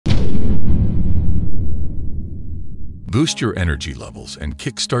Boost your energy levels and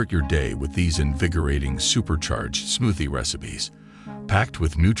kickstart your day with these invigorating supercharged smoothie recipes. Packed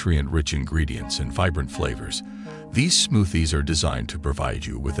with nutrient-rich ingredients and vibrant flavors, these smoothies are designed to provide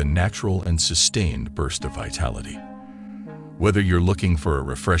you with a natural and sustained burst of vitality. Whether you're looking for a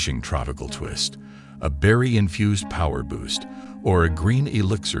refreshing tropical twist, a berry-infused power boost, or a green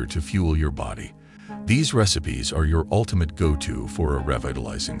elixir to fuel your body, these recipes are your ultimate go-to for a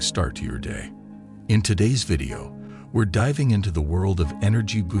revitalizing start to your day. In today's video, we're diving into the world of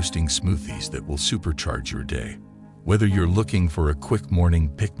energy-boosting smoothies that will supercharge your day. Whether you're looking for a quick morning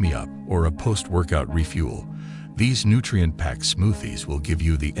pick-me-up or a post-workout refuel, these nutrient-packed smoothies will give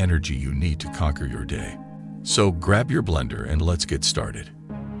you the energy you need to conquer your day. So grab your blender and let's get started.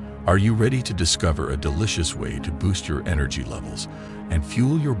 Are you ready to discover a delicious way to boost your energy levels and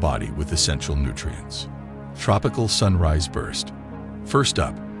fuel your body with essential nutrients? Tropical Sunrise Burst. First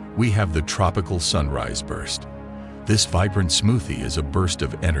up, we have the Tropical Sunrise Burst. This vibrant smoothie is a burst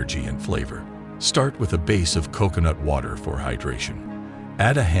of energy and flavor. Start with a base of coconut water for hydration.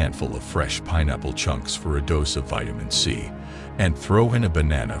 Add a handful of fresh pineapple chunks for a dose of vitamin C, and throw in a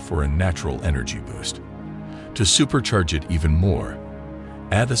banana for a natural energy boost. To supercharge it even more,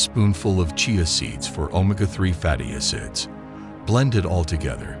 add a spoonful of chia seeds for omega-3 fatty acids. Blend it all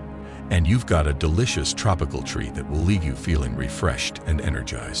together, and you've got a delicious tropical treat that will leave you feeling refreshed and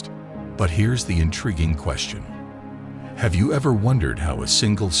energized. But here's the intriguing question. Have you ever wondered how a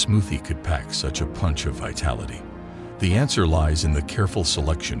single smoothie could pack such a punch of vitality? The answer lies in the careful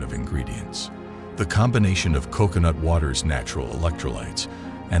selection of ingredients. The combination of coconut water's natural electrolytes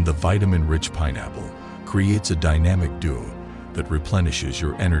and the vitamin-rich pineapple creates a dynamic duo that replenishes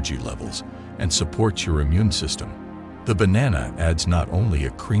your energy levels and supports your immune system. The banana adds not only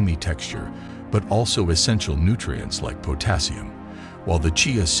a creamy texture, but also essential nutrients like potassium, while the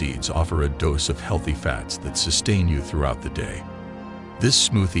chia seeds offer a dose of healthy fats that sustain you throughout the day. This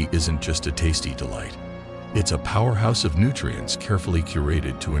smoothie isn't just a tasty delight. It's a powerhouse of nutrients carefully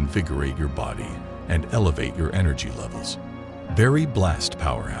curated to invigorate your body and elevate your energy levels. Berry Blast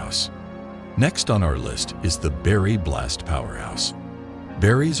Powerhouse. Next on our list is the Berry Blast Powerhouse.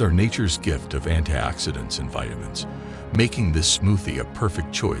 Berries are nature's gift of antioxidants and vitamins, making this smoothie a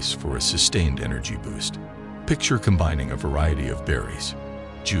perfect choice for a sustained energy boost. Picture combining a variety of berries,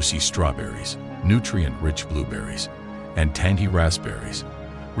 juicy strawberries, nutrient-rich blueberries, and tangy raspberries,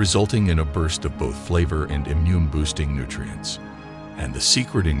 resulting in a burst of both flavor and immune-boosting nutrients. And the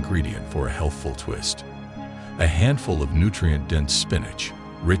secret ingredient for a healthful twist: a handful of nutrient-dense spinach,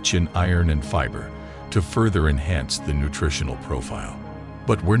 rich in iron and fiber, to further enhance the nutritional profile.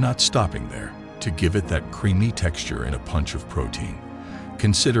 But we're not stopping there. To give it that creamy texture and a punch of protein,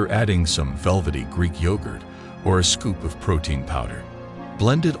 consider adding some velvety Greek yogurt or a scoop of protein powder.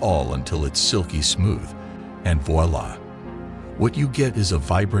 Blend it all until it's silky smooth, and voila! What you get is a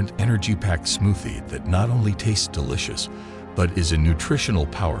vibrant, energy-packed smoothie that not only tastes delicious, but is a nutritional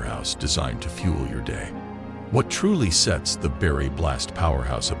powerhouse designed to fuel your day. What truly sets the Berry Blast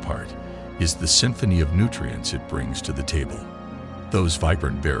Powerhouse apart is the symphony of nutrients it brings to the table. Those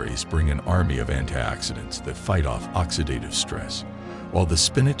vibrant berries bring an army of antioxidants that fight off oxidative stress, while the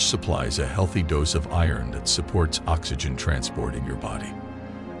spinach supplies a healthy dose of iron that supports oxygen transport in your body.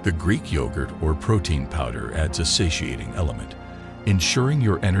 The Greek yogurt or protein powder adds a satiating element, ensuring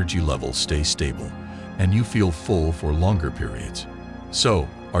your energy levels stay stable and you feel full for longer periods. So,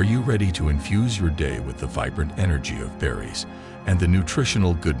 are you ready to infuse your day with the vibrant energy of berries and the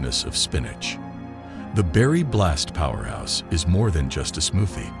nutritional goodness of spinach? The Berry Blast Powerhouse is more than just a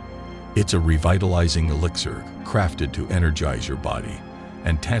smoothie. It's a revitalizing elixir crafted to energize your body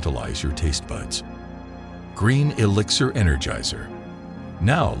and tantalize your taste buds. Green Elixir Energizer.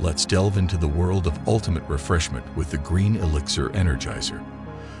 Now let's delve into the world of ultimate refreshment with the Green Elixir Energizer.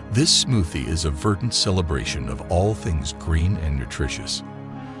 This smoothie is a verdant celebration of all things green and nutritious.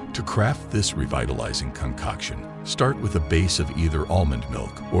 To craft this revitalizing concoction, start with a base of either almond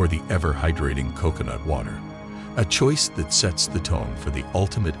milk or the ever-hydrating coconut water, a choice that sets the tone for the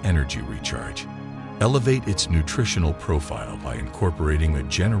ultimate energy recharge. Elevate its nutritional profile by incorporating a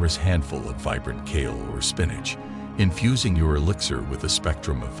generous handful of vibrant kale or spinach, infusing your elixir with a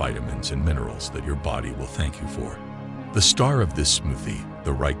spectrum of vitamins and minerals that your body will thank you for. The star of this smoothie,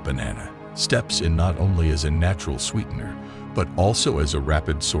 the ripe banana, steps in not only as a natural sweetener, but also as a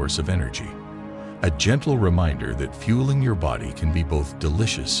rapid source of energy. A gentle reminder that fueling your body can be both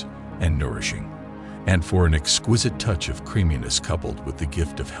delicious and nourishing. And for an exquisite touch of creaminess coupled with the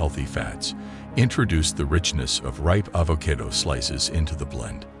gift of healthy fats, introduce the richness of ripe avocado slices into the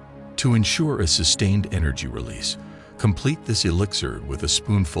blend. To ensure a sustained energy release, Complete this elixir with a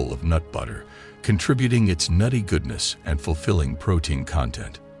spoonful of nut butter, contributing its nutty goodness and fulfilling protein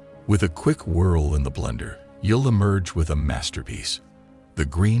content. With a quick whirl in the blender, you'll emerge with a masterpiece, the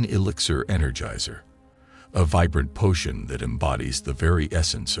Green Elixir Energizer, a vibrant potion that embodies the very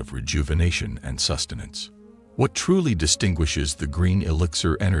essence of rejuvenation and sustenance. What truly distinguishes the Green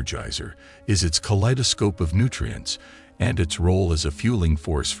Elixir Energizer is its kaleidoscope of nutrients and its role as a fueling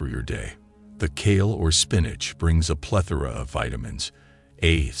force for your day. The kale or spinach brings a plethora of vitamins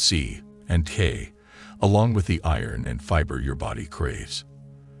A, C, and K, along with the iron and fiber your body craves.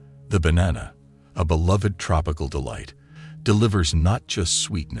 The banana, a beloved tropical delight, delivers not just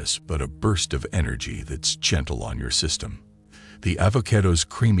sweetness but a burst of energy that's gentle on your system. The avocado's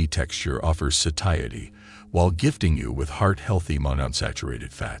creamy texture offers satiety while gifting you with heart-healthy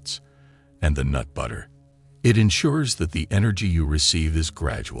monounsaturated fats. And the nut butter. It ensures that the energy you receive is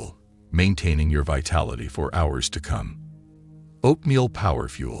gradual, maintaining your vitality for hours to come. Oatmeal Power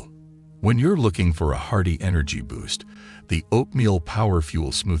Fuel. When you're looking for a hearty energy boost, the Oatmeal Power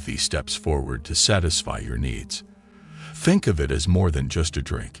Fuel Smoothie steps forward to satisfy your needs. Think of it as more than just a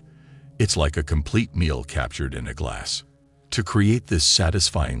drink. It's like a complete meal captured in a glass. To create this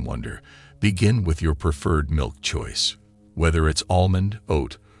satisfying wonder, begin with your preferred milk choice, whether it's almond,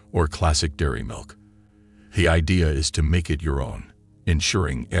 oat, or classic dairy milk. The idea is to make it your own,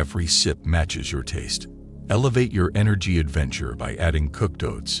 ensuring every sip matches your taste. Elevate your energy adventure by adding cooked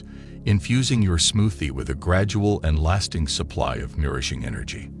oats, infusing your smoothie with a gradual and lasting supply of nourishing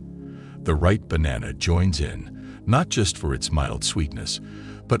energy. The right banana joins in, not just for its mild sweetness,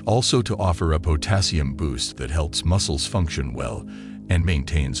 but also to offer a potassium boost that helps muscles function well and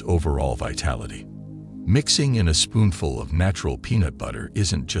maintains overall vitality. Mixing in a spoonful of natural peanut butter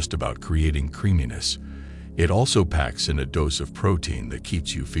isn't just about creating creaminess. It also packs in a dose of protein that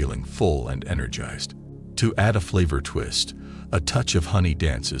keeps you feeling full and energized. To add a flavor twist, a touch of honey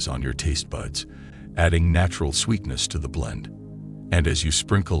dances on your taste buds, adding natural sweetness to the blend. And as you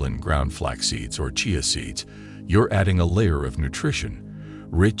sprinkle in ground flax seeds or chia seeds, you're adding a layer of nutrition,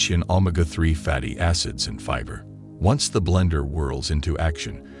 rich in omega-3 fatty acids and fiber. Once the blender whirls into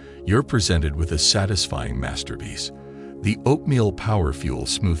action, you're presented with a satisfying masterpiece, the Oatmeal Power Fuel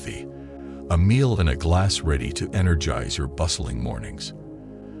Smoothie, a meal in a glass ready to energize your bustling mornings.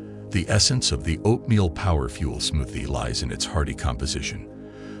 The essence of the Oatmeal Power Fuel Smoothie lies in its hearty composition.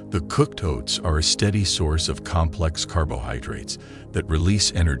 The cooked oats are a steady source of complex carbohydrates that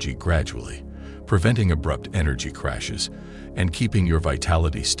release energy gradually, preventing abrupt energy crashes and keeping your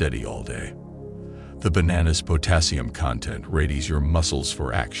vitality steady all day. The banana's potassium content readies your muscles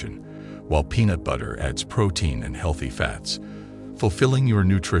for action, while peanut butter adds protein and healthy fats, fulfilling your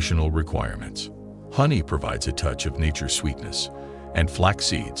nutritional requirements. Honey provides a touch of nature's sweetness, and flax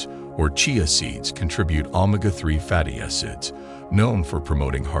seeds or chia seeds contribute omega-3 fatty acids, known for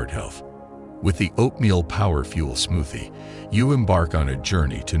promoting heart health. With the Oatmeal Power Fuel Smoothie, you embark on a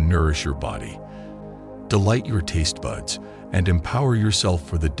journey to nourish your body, delight your taste buds, and empower yourself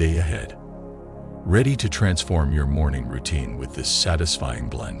for the day ahead. Ready to transform your morning routine with this satisfying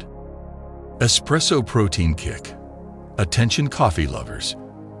blend. Espresso Protein Kick. Attention coffee lovers,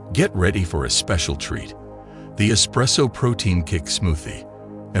 get ready for a special treat. The Espresso Protein Kick Smoothie.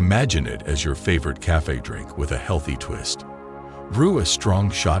 Imagine it as your favorite cafe drink with a healthy twist. Brew a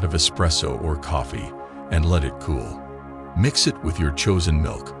strong shot of espresso or coffee and let it cool. Mix it with your chosen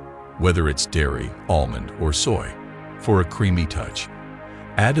milk, whether it's dairy, almond, or soy, for a creamy touch.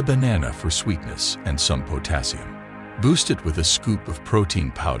 Add a banana for sweetness and some potassium. Boost it with a scoop of protein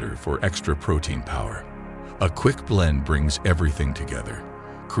powder for extra protein power. A quick blend brings everything together,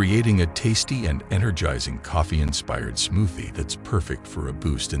 creating a tasty and energizing coffee-inspired smoothie that's perfect for a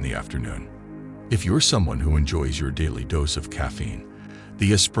boost in the afternoon. If you're someone who enjoys your daily dose of caffeine,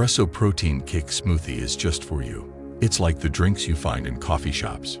 the Espresso Protein Kick Smoothie is just for you. It's like the drinks you find in coffee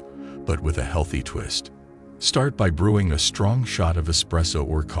shops, but with a healthy twist. Start by brewing a strong shot of espresso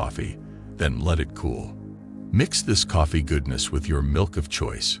or coffee, then let it cool. Mix this coffee goodness with your milk of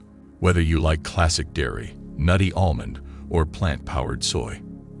choice, whether you like classic dairy, nutty almond, or plant-powered soy.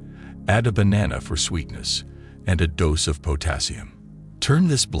 Add a banana for sweetness and a dose of potassium. Turn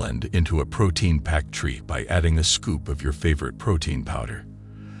this blend into a protein-packed treat by adding a scoop of your favorite protein powder.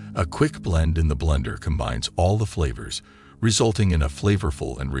 A quick blend in the blender combines all the flavors, resulting in a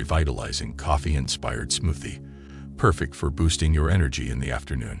flavorful and revitalizing coffee-inspired smoothie, perfect for boosting your energy in the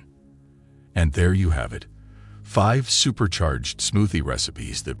afternoon. And there you have it, 5 supercharged smoothie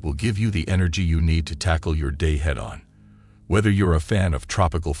recipes that will give you the energy you need to tackle your day head-on. Whether you're a fan of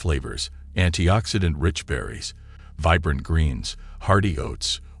tropical flavors, antioxidant-rich berries, vibrant greens, hearty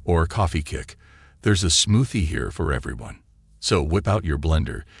oats, or a coffee kick, There's a smoothie here for everyone. So whip out your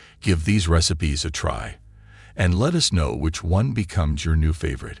blender, give these recipes a try, and let us know which one becomes your new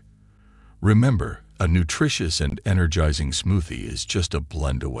favorite. Remember, a nutritious and energizing smoothie is just a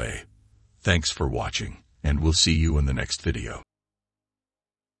blend away. Thanks for watching, and we'll see you in the next video.